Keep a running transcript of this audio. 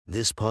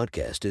This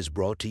podcast is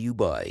brought to you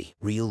by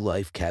Real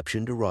Life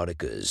Captioned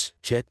Eroticas.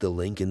 Check the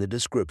link in the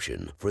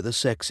description for the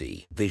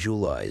sexy,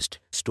 visualized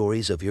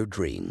stories of your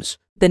dreams.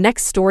 The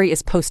next story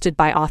is posted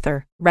by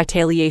author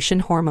Retaliation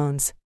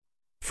Hormones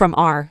from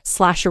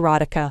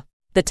r/erotica.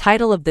 The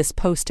title of this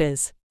post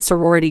is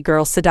Sorority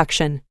Girl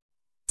Seduction.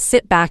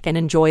 Sit back and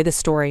enjoy the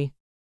story.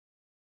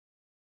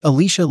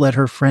 Alicia let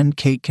her friend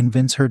Kate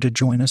convince her to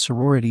join a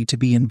sorority to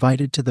be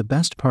invited to the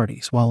best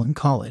parties while in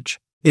college.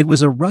 It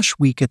was a rush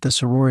week at the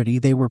sorority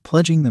they were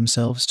pledging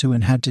themselves to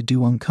and had to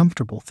do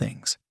uncomfortable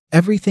things.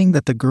 Everything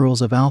that the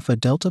girls of Alpha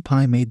Delta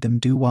Pi made them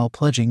do while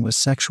pledging was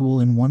sexual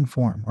in one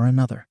form or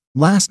another.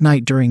 Last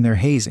night during their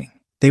hazing,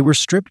 they were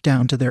stripped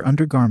down to their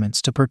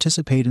undergarments to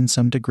participate in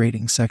some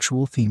degrading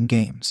sexual-themed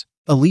games.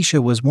 Alicia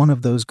was one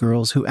of those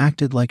girls who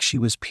acted like she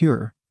was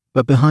pure,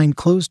 but behind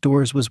closed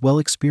doors was well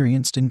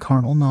experienced in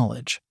carnal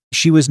knowledge.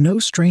 She was no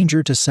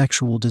stranger to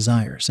sexual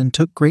desires and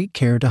took great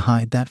care to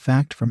hide that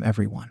fact from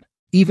everyone.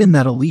 Even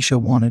that Alicia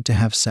wanted to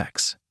have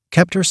sex,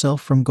 kept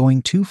herself from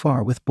going too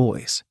far with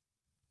boys,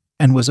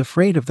 and was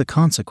afraid of the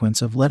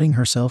consequence of letting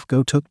herself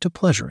go took to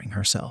pleasuring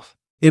herself.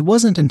 It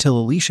wasn't until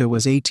Alicia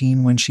was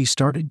 18 when she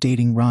started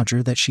dating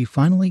Roger that she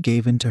finally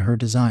gave in to her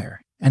desire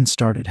and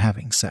started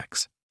having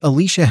sex.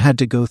 Alicia had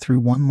to go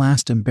through one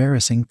last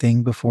embarrassing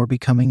thing before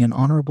becoming an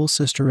honorable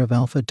sister of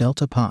Alpha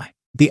Delta Pi.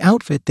 The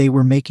outfit they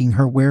were making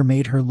her wear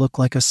made her look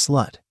like a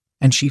slut,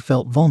 and she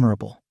felt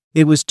vulnerable.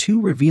 It was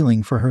too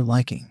revealing for her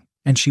liking,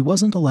 and she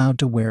wasn't allowed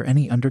to wear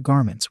any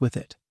undergarments with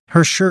it.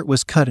 Her shirt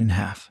was cut in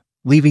half,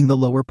 leaving the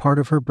lower part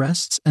of her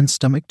breasts and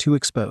stomach too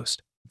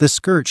exposed. The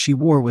skirt she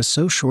wore was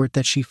so short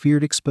that she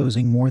feared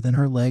exposing more than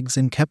her legs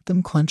and kept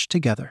them clenched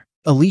together.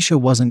 Alicia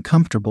wasn't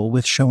comfortable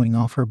with showing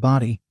off her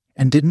body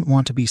and didn't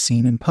want to be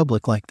seen in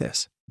public like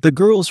this. The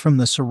girls from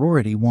the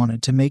sorority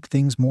wanted to make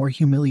things more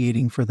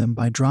humiliating for them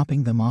by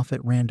dropping them off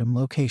at random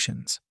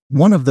locations.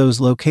 One of those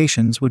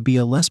locations would be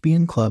a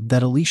lesbian club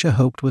that Alicia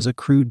hoped was a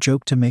crude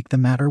joke to make the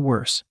matter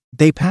worse.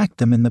 They packed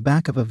them in the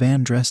back of a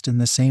van dressed in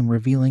the same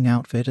revealing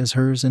outfit as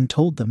hers and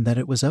told them that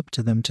it was up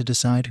to them to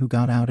decide who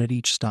got out at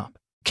each stop.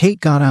 Kate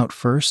got out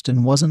first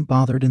and wasn't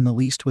bothered in the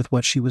least with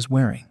what she was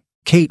wearing.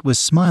 Kate was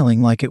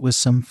smiling like it was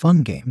some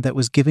fun game that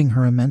was giving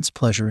her immense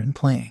pleasure in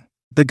playing.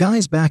 The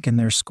guys back in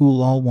their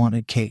school all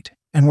wanted Kate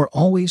and were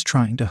always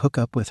trying to hook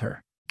up with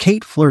her.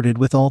 Kate flirted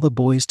with all the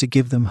boys to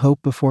give them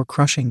hope before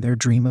crushing their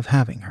dream of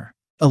having her.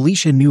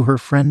 Alicia knew her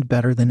friend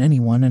better than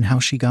anyone and how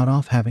she got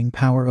off having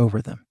power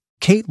over them.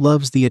 Kate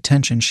loves the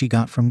attention she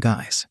got from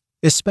guys,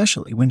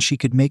 especially when she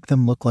could make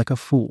them look like a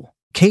fool.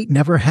 Kate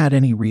never had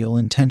any real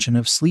intention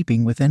of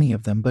sleeping with any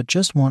of them but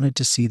just wanted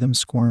to see them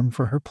squirm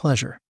for her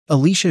pleasure.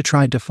 Alicia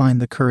tried to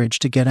find the courage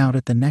to get out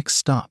at the next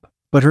stop,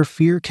 but her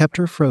fear kept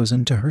her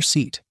frozen to her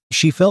seat.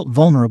 She felt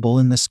vulnerable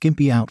in the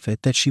skimpy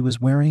outfit that she was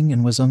wearing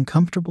and was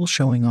uncomfortable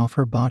showing off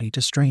her body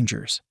to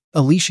strangers.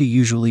 Alicia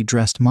usually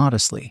dressed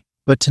modestly,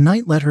 but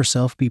tonight let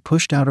herself be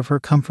pushed out of her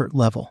comfort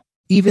level.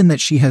 Even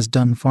that she has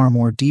done far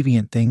more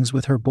deviant things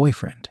with her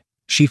boyfriend,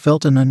 she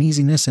felt an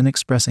uneasiness in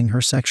expressing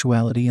her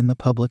sexuality in the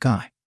public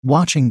eye.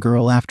 Watching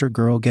girl after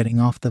girl getting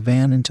off the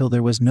van until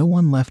there was no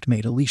one left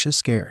made Alicia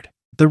scared.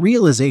 The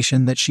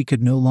realization that she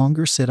could no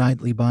longer sit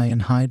idly by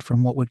and hide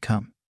from what would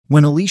come.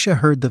 When Alicia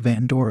heard the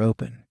van door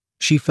open,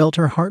 she felt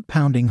her heart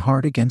pounding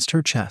hard against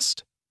her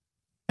chest,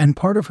 and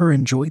part of her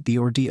enjoyed the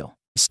ordeal.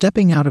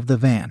 Stepping out of the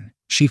van,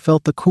 she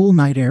felt the cool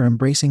night air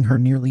embracing her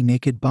nearly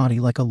naked body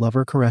like a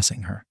lover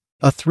caressing her.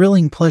 A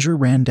thrilling pleasure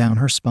ran down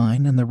her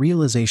spine and the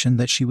realization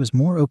that she was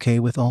more okay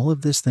with all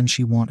of this than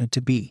she wanted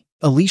to be.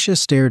 Alicia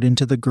stared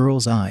into the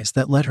girl's eyes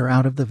that let her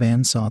out of the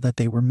van, saw that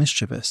they were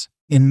mischievous.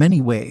 In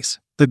many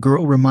ways, the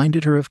girl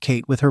reminded her of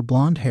Kate with her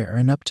blonde hair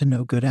and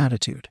up-to-no-good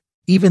attitude.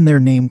 Even their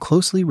name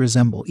closely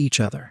resemble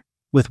each other,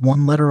 with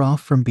one letter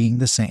off from being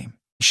the same.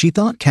 She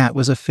thought Kat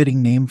was a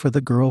fitting name for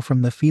the girl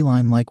from the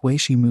feline-like way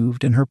she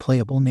moved and her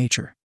playable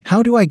nature.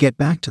 How do I get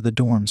back to the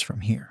dorms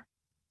from here?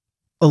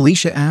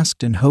 Alicia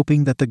asked, and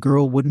hoping that the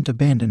girl wouldn't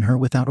abandon her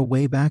without a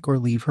way back or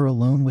leave her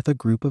alone with a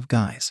group of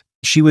guys.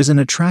 She was an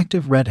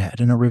attractive redhead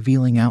in a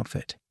revealing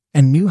outfit,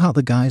 and knew how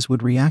the guys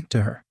would react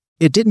to her.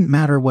 It didn't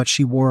matter what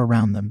she wore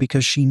around them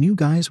because she knew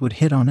guys would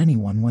hit on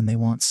anyone when they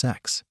want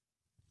sex.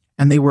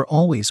 And they were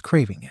always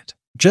craving it.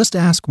 Just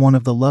ask one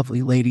of the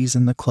lovely ladies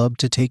in the club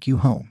to take you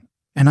home,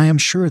 and I am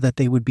sure that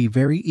they would be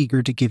very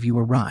eager to give you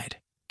a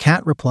ride.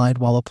 Kat replied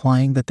while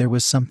implying that there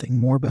was something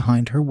more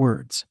behind her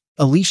words.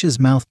 Alicia's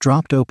mouth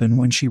dropped open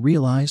when she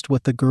realized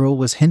what the girl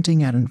was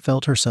hinting at and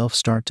felt herself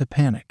start to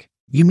panic.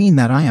 You mean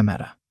that I am at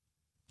a...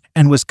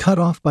 And was cut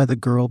off by the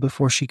girl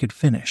before she could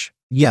finish.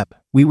 Yep,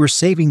 we were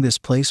saving this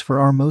place for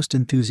our most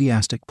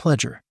enthusiastic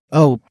pleasure.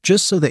 Oh,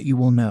 just so that you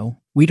will know,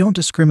 we don't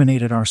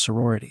discriminate at our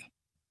sorority.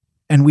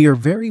 And we are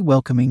very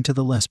welcoming to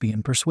the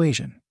lesbian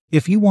persuasion.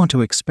 If you want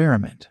to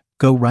experiment,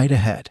 go right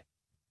ahead.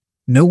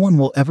 No one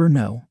will ever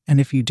know, and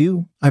if you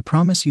do, I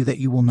promise you that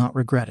you will not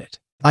regret it.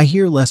 I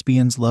hear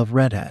lesbians love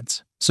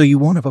redheads, so you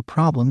won't have a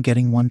problem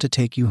getting one to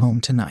take you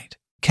home tonight.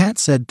 Kat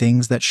said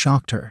things that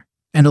shocked her,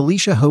 and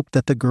Alicia hoped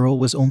that the girl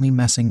was only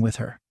messing with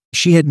her.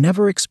 She had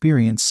never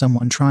experienced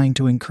someone trying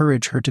to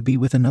encourage her to be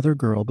with another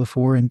girl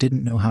before and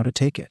didn't know how to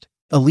take it.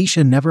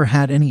 Alicia never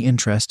had any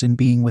interest in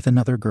being with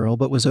another girl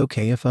but was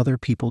okay if other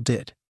people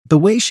did. The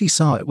way she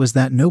saw it was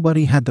that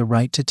nobody had the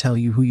right to tell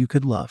you who you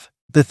could love.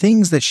 The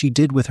things that she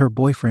did with her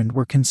boyfriend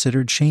were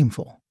considered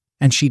shameful,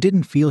 and she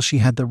didn't feel she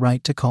had the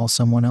right to call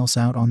someone else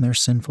out on their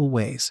sinful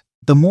ways.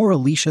 The more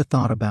Alicia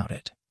thought about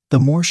it, the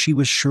more she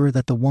was sure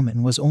that the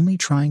woman was only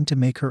trying to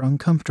make her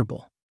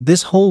uncomfortable.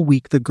 This whole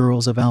week the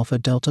girls of Alpha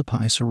Delta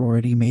Pi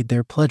sorority made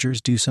their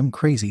pledgers do some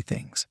crazy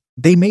things.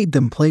 They made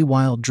them play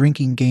wild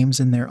drinking games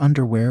in their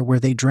underwear where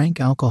they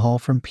drank alcohol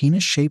from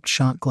penis-shaped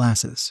shot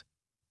glasses,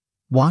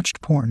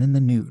 watched porn in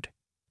the nude,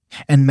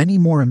 and many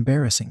more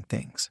embarrassing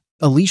things.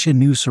 Alicia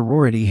knew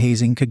sorority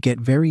hazing could get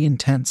very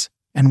intense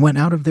and went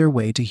out of their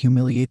way to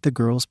humiliate the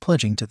girls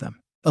pledging to them.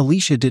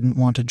 Alicia didn't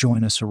want to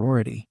join a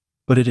sorority,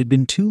 but it had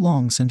been too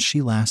long since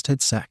she last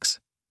had sex,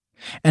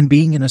 and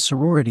being in a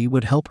sorority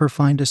would help her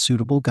find a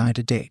suitable guy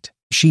to date.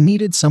 She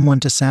needed someone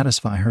to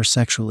satisfy her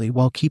sexually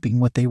while keeping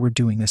what they were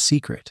doing a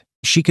secret.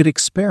 She could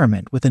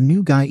experiment with a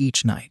new guy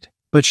each night,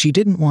 but she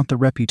didn't want the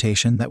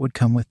reputation that would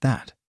come with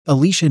that.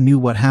 Alicia knew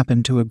what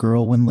happened to a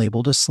girl when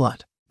labeled a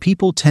slut.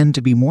 People tend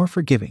to be more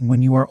forgiving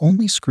when you are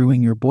only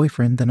screwing your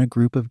boyfriend than a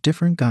group of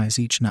different guys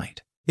each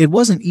night. It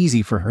wasn't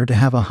easy for her to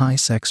have a high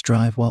sex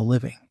drive while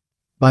living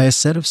by a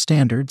set of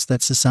standards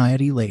that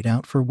society laid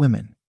out for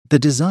women. The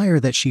desire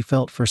that she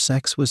felt for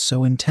sex was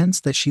so intense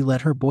that she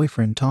let her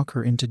boyfriend talk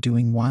her into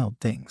doing wild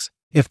things.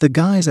 If the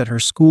guys at her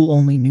school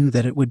only knew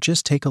that it would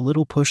just take a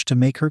little push to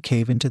make her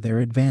cave into their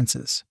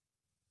advances,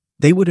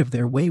 they would have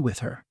their way with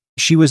her.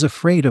 She was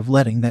afraid of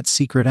letting that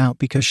secret out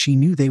because she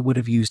knew they would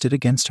have used it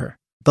against her.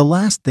 The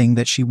last thing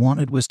that she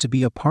wanted was to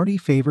be a party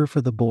favor for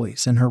the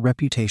boys and her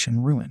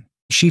reputation ruin.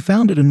 She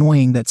found it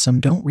annoying that some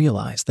don't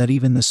realize that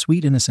even the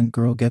sweet innocent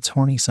girl gets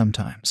horny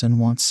sometimes and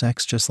wants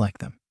sex just like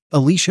them.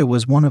 Alicia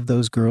was one of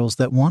those girls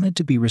that wanted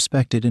to be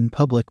respected in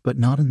public but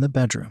not in the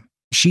bedroom.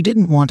 She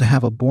didn't want to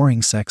have a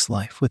boring sex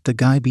life with the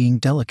guy being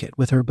delicate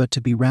with her but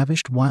to be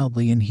ravished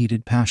wildly in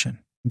heated passion.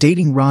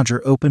 Dating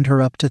Roger opened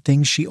her up to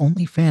things she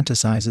only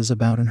fantasizes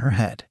about in her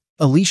head.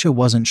 Alicia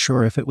wasn't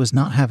sure if it was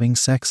not having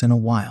sex in a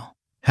while,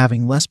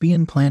 having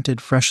lesbian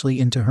planted freshly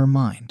into her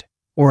mind,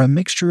 or a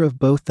mixture of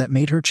both that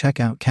made her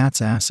check out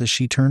Kat's ass as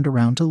she turned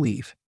around to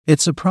leave. It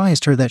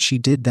surprised her that she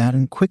did that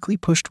and quickly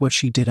pushed what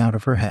she did out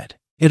of her head.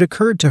 It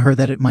occurred to her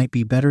that it might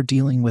be better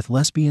dealing with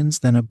lesbians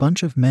than a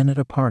bunch of men at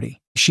a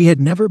party. She had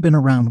never been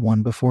around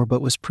one before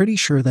but was pretty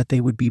sure that they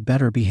would be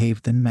better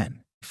behaved than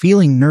men.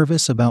 Feeling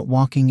nervous about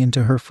walking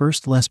into her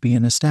first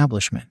lesbian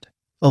establishment,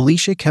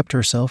 Alicia kept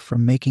herself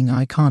from making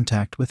eye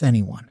contact with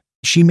anyone.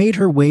 She made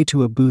her way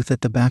to a booth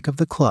at the back of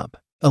the club.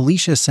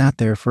 Alicia sat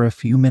there for a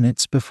few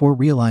minutes before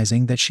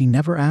realizing that she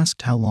never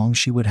asked how long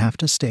she would have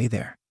to stay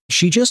there.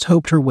 She just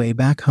hoped her way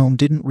back home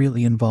didn't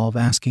really involve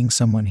asking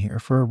someone here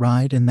for a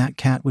ride and that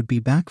Kat would be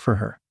back for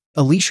her.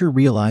 Alicia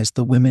realized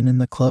the women in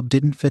the club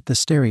didn't fit the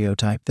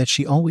stereotype that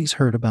she always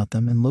heard about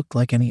them and looked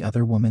like any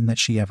other woman that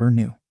she ever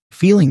knew.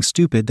 Feeling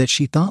stupid that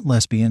she thought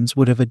lesbians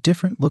would have a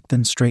different look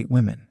than straight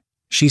women,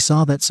 she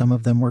saw that some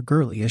of them were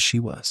girly as she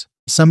was.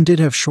 Some did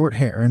have short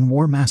hair and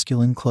wore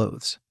masculine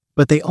clothes,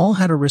 but they all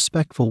had a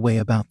respectful way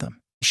about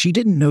them. She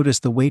didn't notice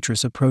the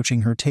waitress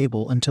approaching her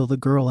table until the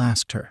girl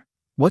asked her,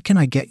 "What can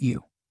I get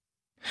you?"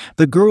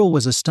 The girl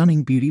was a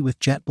stunning beauty with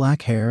jet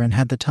black hair and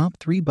had the top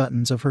 3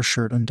 buttons of her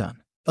shirt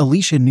undone.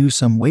 Alicia knew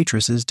some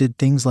waitresses did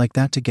things like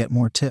that to get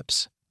more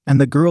tips, and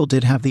the girl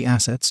did have the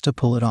assets to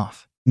pull it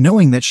off.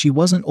 Knowing that she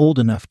wasn't old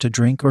enough to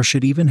drink or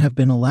should even have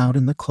been allowed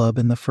in the club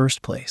in the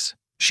first place,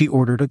 she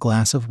ordered a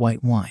glass of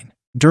white wine.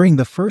 During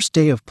the first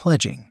day of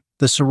pledging,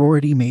 the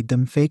sorority made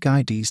them fake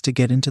IDs to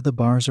get into the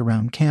bars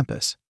around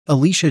campus.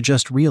 Alicia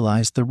just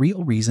realized the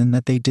real reason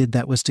that they did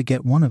that was to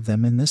get one of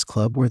them in this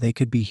club where they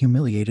could be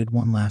humiliated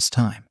one last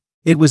time.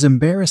 It was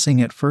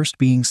embarrassing at first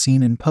being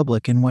seen in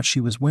public in what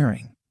she was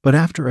wearing, but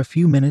after a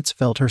few minutes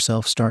felt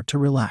herself start to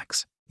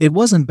relax. It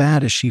wasn't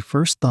bad as she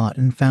first thought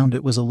and found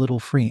it was a little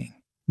freeing,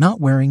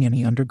 not wearing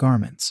any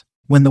undergarments.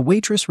 When the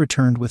waitress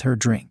returned with her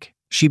drink,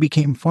 she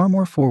became far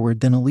more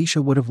forward than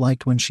Alicia would have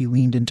liked when she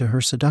leaned into her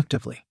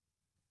seductively.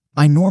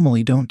 "I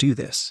normally don't do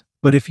this,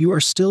 but if you are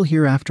still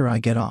here after I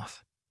get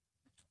off,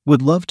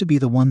 would love to be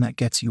the one that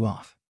gets you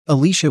off."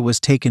 Alicia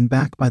was taken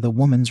back by the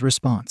woman's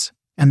response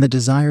and the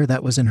desire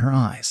that was in her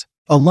eyes.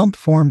 A lump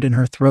formed in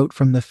her throat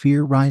from the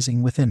fear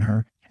rising within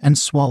her and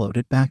swallowed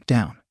it back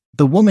down.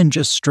 The woman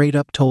just straight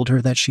up told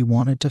her that she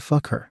wanted to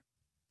fuck her,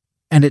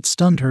 and it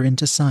stunned her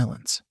into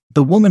silence.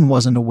 The woman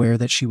wasn't aware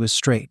that she was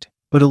straight,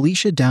 but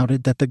Alicia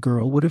doubted that the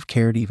girl would have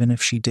cared even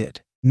if she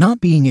did.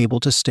 Not being able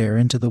to stare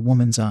into the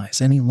woman's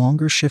eyes any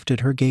longer shifted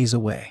her gaze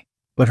away,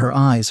 but her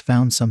eyes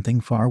found something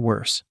far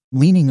worse.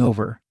 Leaning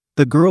over,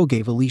 the girl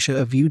gave Alicia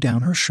a view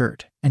down her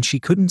shirt, and she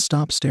couldn't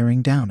stop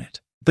staring down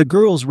it. The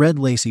girl's red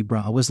lacy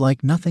bra was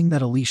like nothing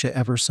that Alicia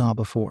ever saw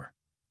before,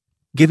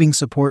 giving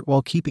support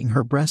while keeping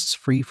her breasts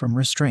free from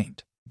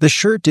restraint. The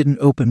shirt didn't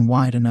open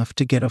wide enough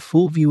to get a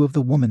full view of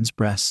the woman's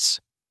breasts,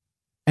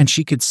 and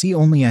she could see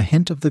only a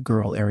hint of the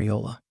girl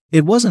areola.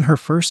 It wasn't her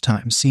first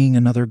time seeing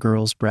another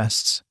girl's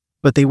breasts,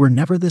 but they were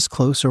never this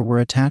close or were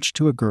attached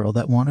to a girl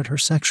that wanted her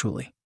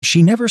sexually.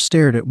 She never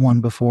stared at one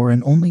before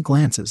and only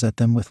glances at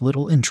them with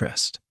little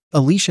interest.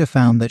 Alicia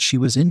found that she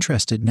was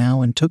interested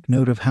now and took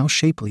note of how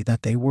shapely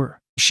that they were.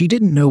 She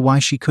didn't know why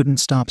she couldn't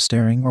stop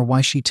staring or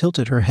why she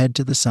tilted her head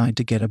to the side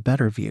to get a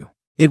better view.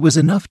 It was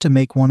enough to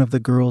make one of the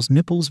girl's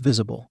nipples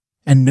visible,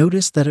 and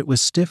noticed that it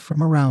was stiff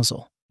from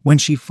arousal. When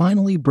she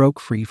finally broke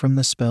free from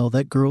the spell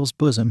that girl's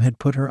bosom had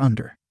put her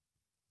under,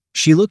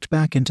 she looked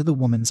back into the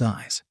woman's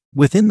eyes.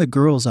 Within the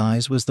girl's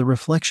eyes was the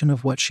reflection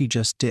of what she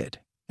just did,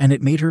 and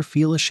it made her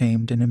feel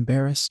ashamed and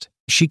embarrassed.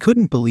 She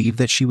couldn't believe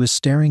that she was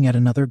staring at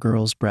another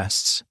girl's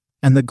breasts,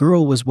 and the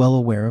girl was well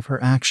aware of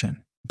her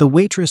action. The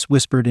waitress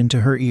whispered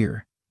into her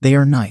ear, "They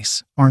are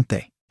nice, aren't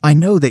they? I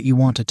know that you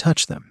want to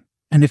touch them,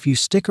 and if you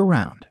stick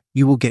around,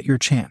 you will get your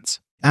chance."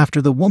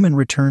 After the woman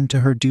returned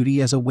to her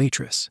duty as a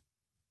waitress,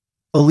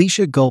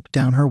 Alicia gulped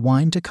down her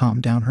wine to calm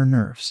down her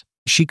nerves.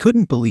 She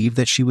couldn't believe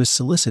that she was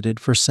solicited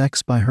for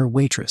sex by her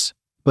waitress,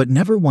 but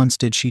never once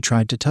did she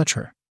try to touch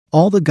her.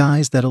 All the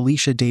guys that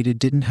Alicia dated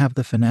didn't have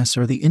the finesse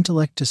or the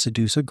intellect to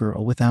seduce a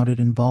girl without it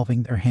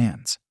involving their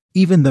hands.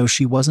 Even though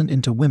she wasn't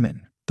into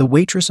women, the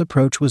waitress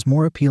approach was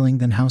more appealing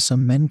than how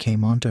some men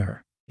came onto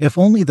her. If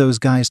only those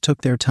guys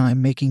took their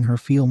time making her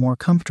feel more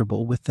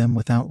comfortable with them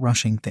without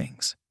rushing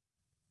things,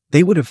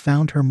 they would have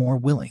found her more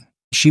willing.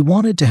 She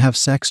wanted to have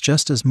sex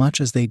just as much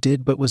as they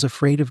did but was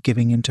afraid of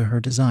giving in to her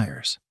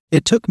desires.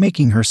 It took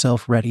making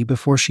herself ready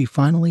before she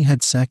finally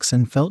had sex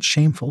and felt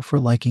shameful for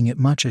liking it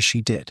much as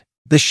she did.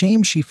 The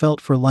shame she felt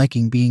for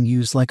liking being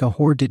used like a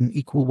whore didn't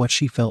equal what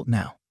she felt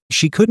now.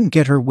 She couldn't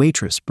get her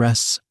waitress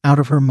breasts out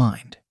of her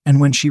mind,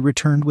 and when she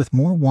returned with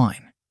more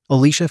wine,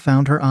 Alicia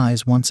found her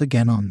eyes once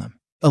again on them.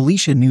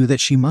 Alicia knew that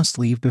she must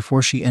leave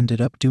before she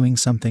ended up doing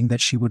something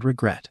that she would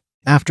regret.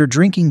 After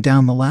drinking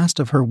down the last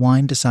of her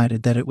wine,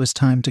 decided that it was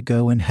time to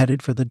go and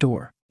headed for the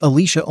door.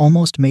 Alicia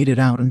almost made it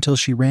out until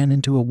she ran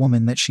into a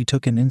woman that she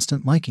took an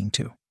instant liking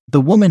to.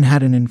 The woman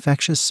had an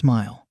infectious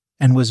smile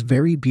and was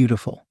very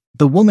beautiful.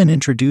 The woman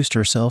introduced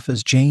herself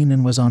as Jane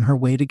and was on her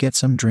way to get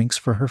some drinks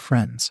for her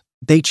friends.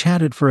 They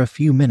chatted for a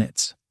few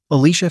minutes.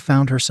 Alicia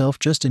found herself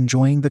just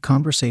enjoying the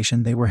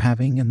conversation they were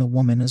having and the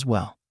woman as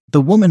well.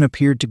 The woman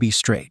appeared to be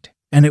straight,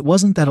 and it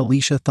wasn't that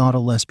Alicia thought a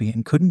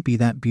lesbian couldn't be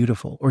that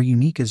beautiful or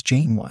unique as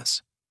Jane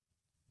was.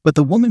 But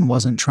the woman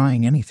wasn't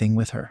trying anything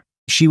with her.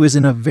 She was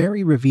in a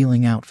very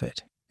revealing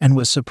outfit, and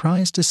was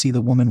surprised to see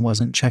the woman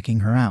wasn't checking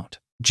her out.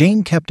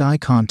 Jane kept eye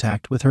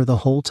contact with her the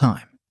whole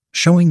time,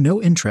 showing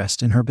no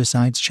interest in her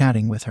besides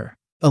chatting with her.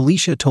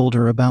 Alicia told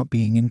her about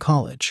being in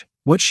college,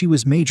 what she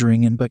was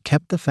majoring in, but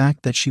kept the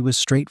fact that she was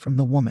straight from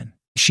the woman.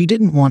 She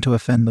didn't want to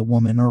offend the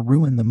woman or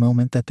ruin the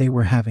moment that they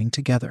were having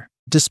together.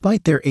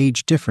 Despite their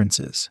age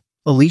differences,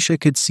 Alicia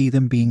could see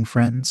them being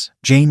friends.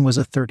 Jane was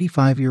a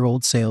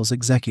 35-year-old sales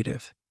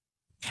executive,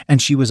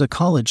 and she was a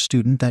college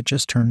student that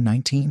just turned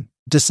 19.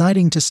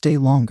 Deciding to stay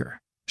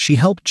longer, she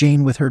helped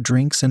Jane with her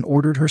drinks and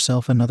ordered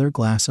herself another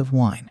glass of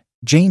wine.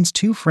 Jane's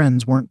two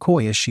friends weren't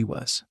coy as she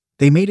was.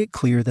 They made it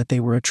clear that they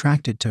were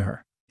attracted to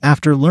her.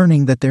 After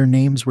learning that their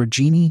names were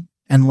Jeannie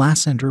and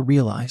Lasandra,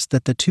 realized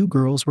that the two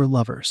girls were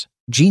lovers.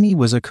 Jeannie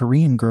was a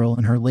Korean girl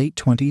in her late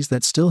 20s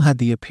that still had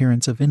the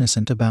appearance of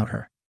innocent about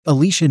her.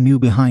 Alicia knew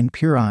behind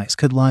pure eyes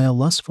could lie a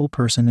lustful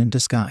person in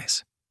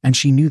disguise, and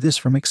she knew this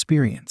from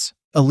experience.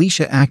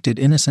 Alicia acted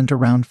innocent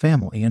around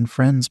family and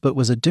friends but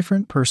was a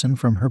different person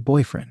from her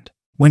boyfriend.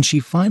 When she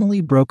finally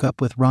broke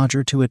up with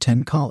Roger to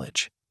attend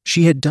college,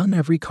 she had done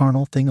every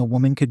carnal thing a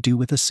woman could do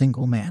with a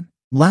single man.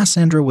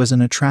 Lasandra was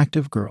an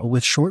attractive girl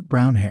with short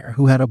brown hair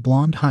who had a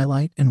blonde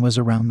highlight and was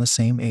around the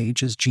same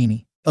age as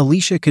Jeannie.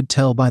 Alicia could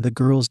tell by the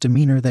girl's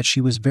demeanor that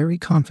she was very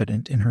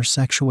confident in her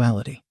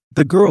sexuality.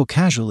 The girl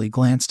casually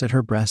glanced at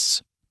her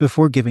breasts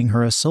before giving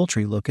her a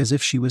sultry look as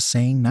if she was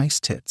saying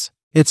nice tits.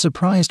 It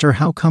surprised her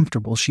how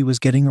comfortable she was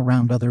getting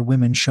around other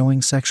women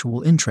showing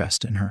sexual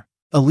interest in her.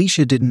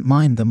 Alicia didn't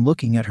mind them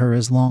looking at her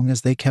as long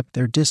as they kept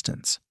their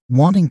distance.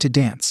 Wanting to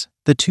dance,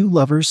 the two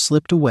lovers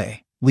slipped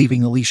away,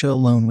 leaving Alicia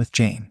alone with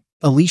Jane.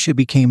 Alicia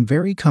became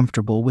very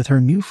comfortable with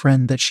her new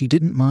friend that she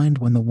didn't mind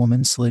when the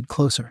woman slid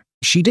closer.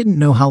 She didn't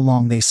know how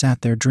long they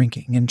sat there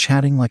drinking and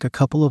chatting like a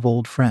couple of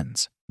old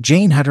friends.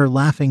 Jane had her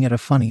laughing at a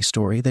funny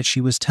story that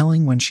she was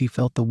telling when she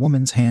felt the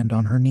woman's hand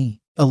on her knee.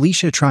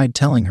 Alicia tried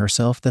telling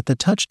herself that the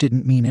touch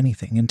didn't mean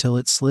anything until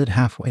it slid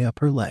halfway up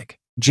her leg.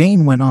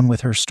 Jane went on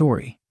with her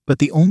story, but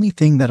the only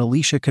thing that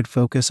Alicia could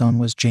focus on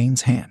was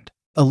Jane's hand.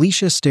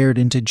 Alicia stared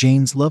into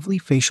Jane's lovely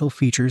facial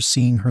features,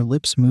 seeing her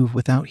lips move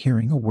without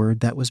hearing a word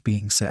that was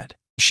being said.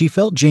 She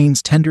felt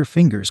Jane's tender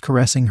fingers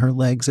caressing her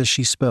legs as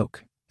she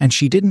spoke, and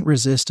she didn't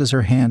resist as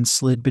her hands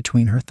slid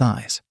between her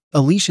thighs.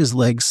 Alicia's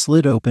legs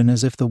slid open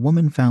as if the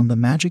woman found the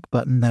magic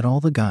button that all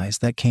the guys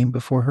that came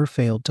before her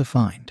failed to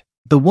find.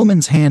 The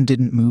woman's hand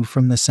didn't move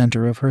from the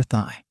center of her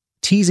thigh,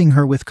 teasing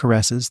her with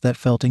caresses that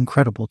felt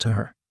incredible to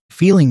her.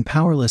 Feeling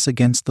powerless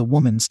against the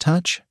woman's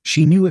touch,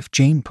 she knew if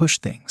Jane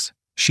pushed things,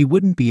 she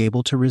wouldn't be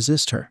able to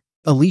resist her.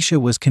 Alicia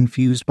was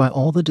confused by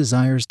all the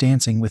desires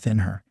dancing within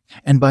her,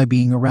 and by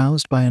being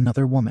aroused by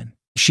another woman.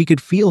 She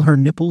could feel her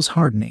nipples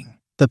hardening,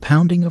 the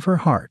pounding of her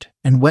heart,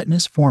 and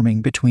wetness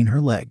forming between her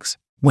legs.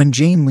 When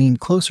Jane leaned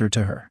closer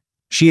to her,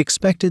 she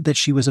expected that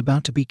she was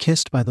about to be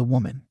kissed by the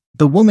woman.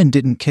 The woman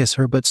didn't kiss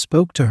her but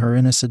spoke to her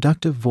in a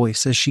seductive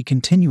voice as she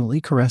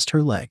continually caressed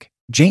her leg.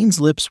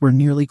 Jane's lips were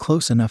nearly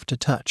close enough to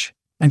touch,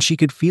 and she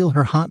could feel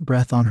her hot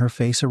breath on her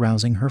face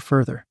arousing her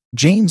further.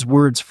 Jane's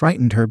words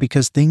frightened her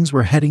because things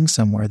were heading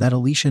somewhere that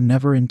Alicia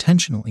never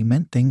intentionally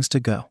meant things to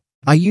go.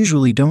 I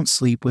usually don't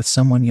sleep with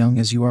someone young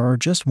as you are or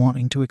just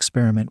wanting to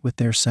experiment with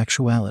their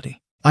sexuality.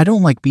 I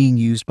don't like being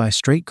used by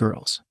straight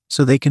girls,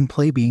 so they can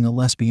play being a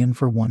lesbian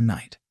for one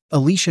night.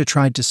 Alicia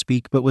tried to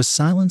speak but was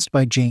silenced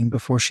by Jane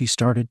before she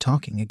started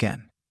talking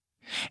again.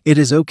 It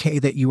is okay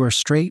that you are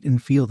straight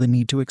and feel the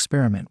need to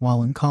experiment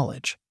while in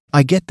college.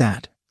 I get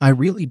that, I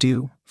really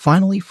do.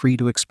 Finally free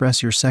to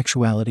express your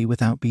sexuality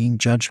without being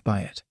judged by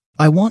it.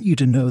 I want you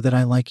to know that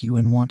I like you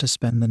and want to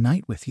spend the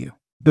night with you.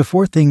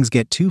 Before things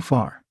get too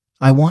far,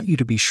 I want you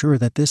to be sure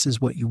that this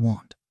is what you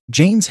want.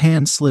 Jane's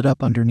hand slid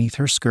up underneath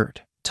her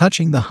skirt,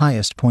 touching the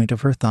highest point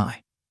of her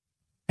thigh,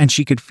 and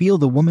she could feel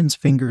the woman's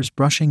fingers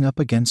brushing up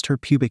against her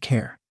pubic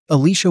hair.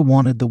 Alicia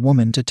wanted the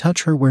woman to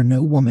touch her where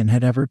no woman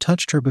had ever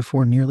touched her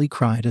before, nearly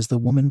cried as the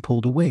woman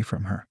pulled away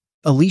from her.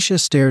 Alicia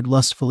stared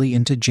lustfully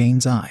into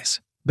Jane's eyes,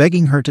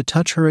 begging her to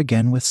touch her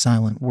again with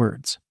silent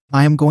words.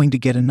 I am going to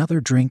get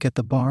another drink at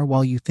the bar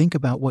while you think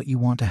about what you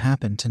want to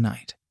happen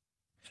tonight,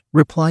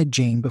 replied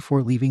Jane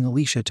before leaving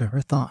Alicia to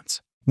her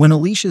thoughts. When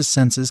Alicia's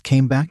senses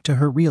came back to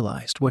her,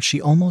 realized what she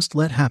almost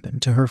let happen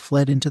to her,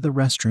 fled into the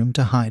restroom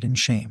to hide in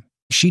shame.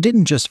 She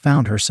didn't just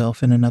found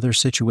herself in another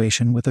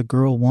situation with a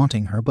girl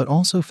wanting her, but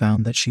also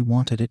found that she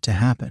wanted it to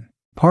happen.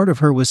 Part of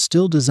her was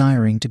still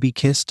desiring to be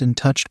kissed and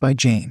touched by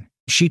Jane.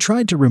 She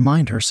tried to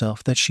remind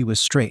herself that she was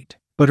straight,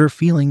 but her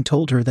feeling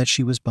told her that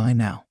she was bi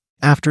now.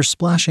 After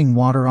splashing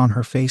water on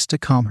her face to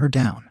calm her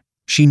down,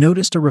 she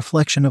noticed a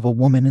reflection of a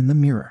woman in the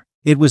mirror.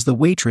 It was the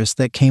waitress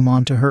that came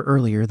on to her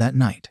earlier that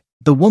night.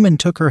 The woman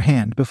took her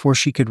hand before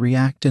she could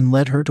react and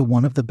led her to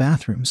one of the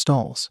bathroom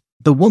stalls.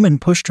 The woman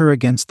pushed her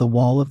against the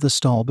wall of the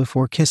stall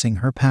before kissing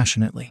her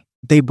passionately.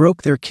 They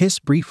broke their kiss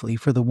briefly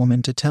for the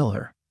woman to tell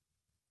her,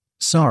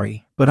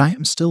 "Sorry, but I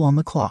am still on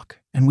the clock,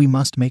 and we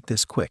must make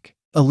this quick."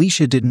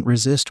 Alicia didn't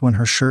resist when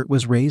her shirt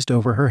was raised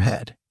over her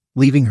head,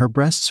 leaving her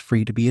breasts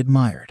free to be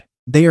admired.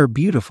 "They are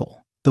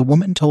beautiful," the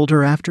woman told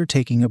her after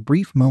taking a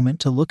brief moment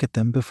to look at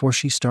them before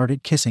she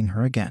started kissing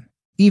her again.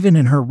 Even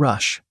in her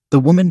rush, the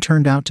woman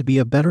turned out to be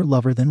a better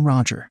lover than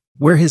Roger.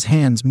 Where his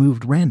hands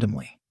moved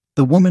randomly,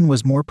 the woman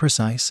was more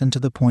precise and to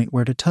the point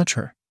where to touch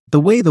her. The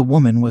way the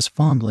woman was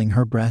fondling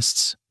her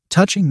breasts,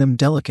 touching them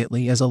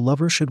delicately as a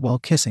lover should while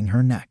kissing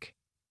her neck,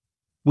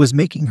 was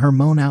making her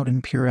moan out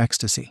in pure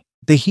ecstasy.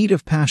 The heat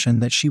of passion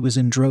that she was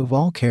in drove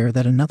all care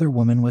that another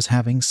woman was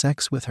having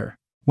sex with her.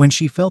 When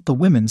she felt the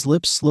woman's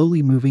lips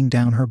slowly moving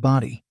down her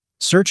body,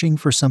 searching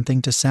for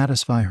something to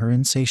satisfy her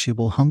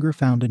insatiable hunger,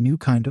 found a new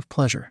kind of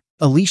pleasure.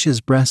 Alicia's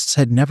breasts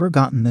had never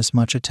gotten this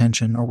much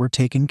attention or were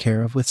taken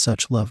care of with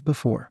such love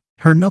before.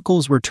 Her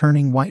knuckles were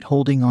turning white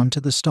holding onto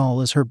the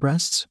stall as her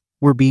breasts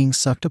were being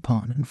sucked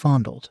upon and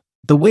fondled.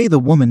 The way the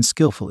woman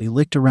skillfully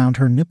licked around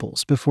her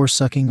nipples before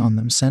sucking on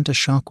them sent a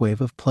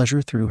shockwave of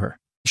pleasure through her.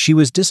 She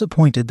was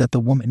disappointed that the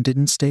woman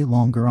didn't stay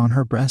longer on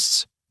her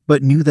breasts,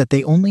 but knew that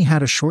they only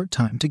had a short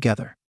time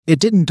together. It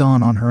didn't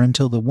dawn on her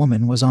until the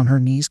woman was on her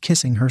knees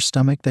kissing her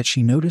stomach that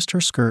she noticed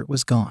her skirt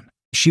was gone.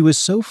 She was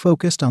so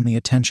focused on the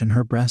attention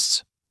her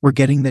breasts were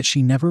getting that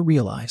she never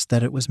realized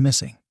that it was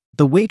missing.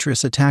 The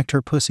waitress attacked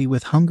her pussy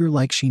with hunger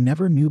like she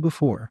never knew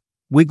before,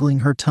 wiggling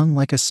her tongue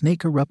like a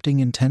snake, erupting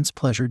intense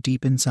pleasure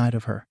deep inside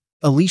of her.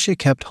 Alicia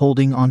kept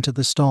holding onto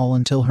the stall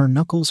until her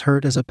knuckles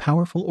hurt as a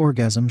powerful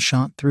orgasm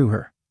shot through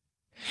her,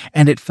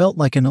 and it felt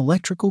like an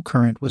electrical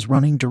current was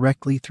running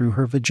directly through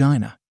her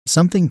vagina.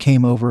 Something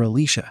came over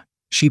Alicia.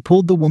 She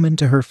pulled the woman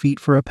to her feet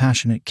for a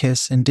passionate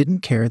kiss and didn't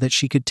care that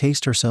she could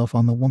taste herself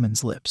on the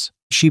woman's lips.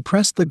 She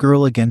pressed the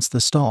girl against the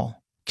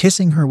stall,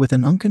 kissing her with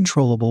an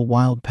uncontrollable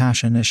wild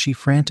passion as she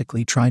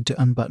frantically tried to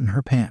unbutton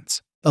her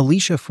pants.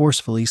 Alicia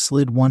forcefully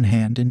slid one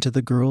hand into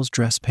the girl's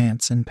dress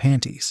pants and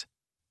panties,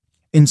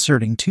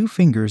 inserting 2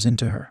 fingers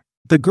into her.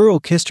 The girl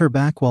kissed her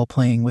back while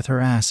playing with her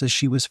ass as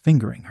she was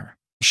fingering her.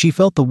 She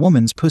felt the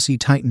woman's pussy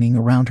tightening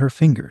around her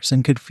fingers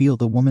and could feel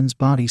the woman's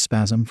body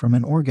spasm from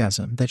an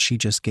orgasm that she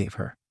just gave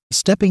her.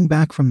 Stepping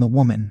back from the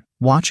woman,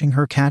 watching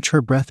her catch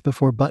her breath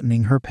before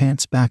buttoning her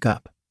pants back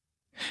up,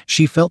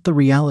 she felt the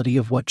reality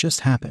of what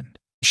just happened.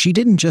 She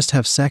didn't just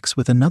have sex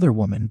with another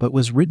woman but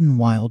was ridden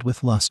wild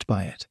with lust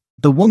by it.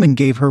 The woman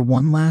gave her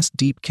one last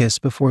deep kiss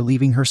before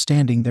leaving her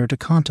standing there to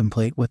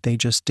contemplate what they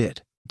just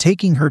did.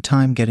 Taking her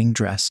time getting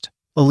dressed,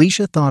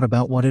 Alicia thought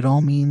about what it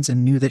all means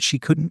and knew that she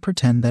couldn't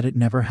pretend that it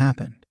never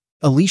happened.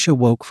 Alicia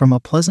woke from a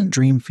pleasant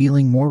dream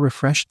feeling more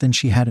refreshed than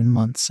she had in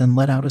months and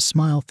let out a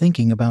smile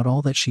thinking about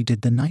all that she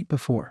did the night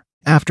before.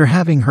 After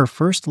having her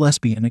first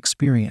lesbian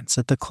experience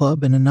at the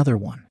club and another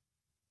one,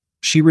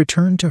 she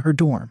returned to her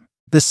dorm.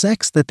 The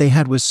sex that they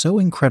had was so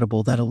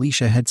incredible that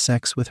Alicia had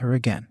sex with her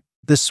again.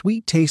 The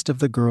sweet taste of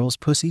the girl's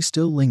pussy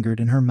still lingered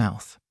in her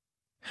mouth,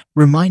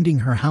 reminding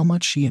her how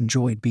much she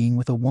enjoyed being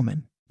with a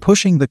woman.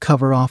 Pushing the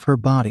cover off her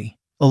body,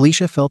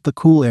 Alicia felt the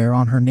cool air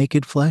on her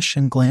naked flesh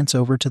and glanced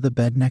over to the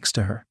bed next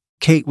to her.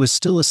 Kate was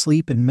still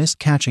asleep and missed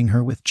catching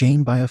her with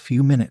Jane by a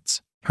few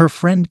minutes. Her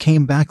friend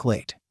came back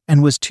late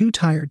and was too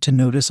tired to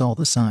notice all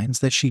the signs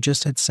that she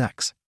just had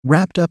sex.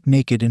 Wrapped up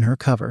naked in her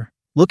cover,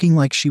 looking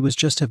like she was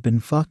just have been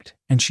fucked,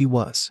 and she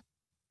was.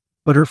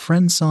 But her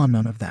friend saw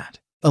none of that.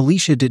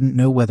 Alicia didn't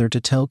know whether to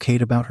tell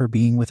Kate about her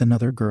being with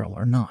another girl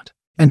or not.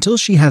 Until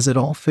she has it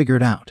all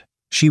figured out,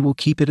 she will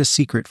keep it a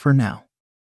secret for now.